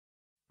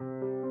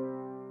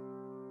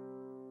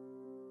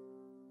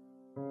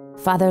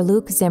Father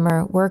Luke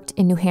Zimmer worked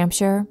in New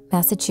Hampshire,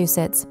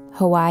 Massachusetts,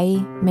 Hawaii,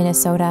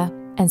 Minnesota,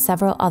 and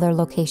several other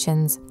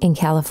locations in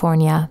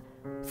California.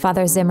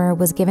 Father Zimmer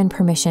was given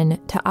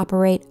permission to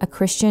operate a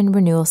Christian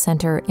Renewal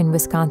Center in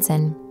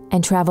Wisconsin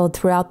and traveled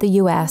throughout the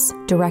U.S.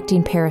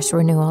 directing parish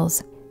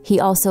renewals. He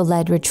also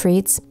led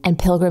retreats and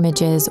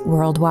pilgrimages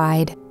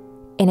worldwide.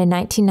 In a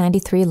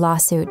 1993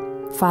 lawsuit,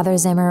 Father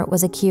Zimmer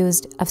was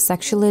accused of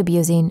sexually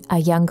abusing a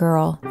young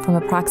girl from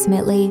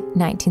approximately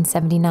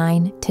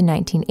 1979 to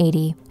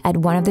 1980 at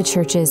one of the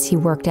churches he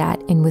worked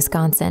at in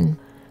Wisconsin.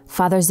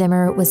 Father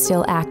Zimmer was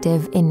still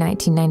active in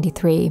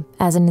 1993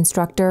 as an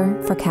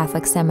instructor for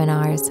Catholic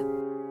seminars.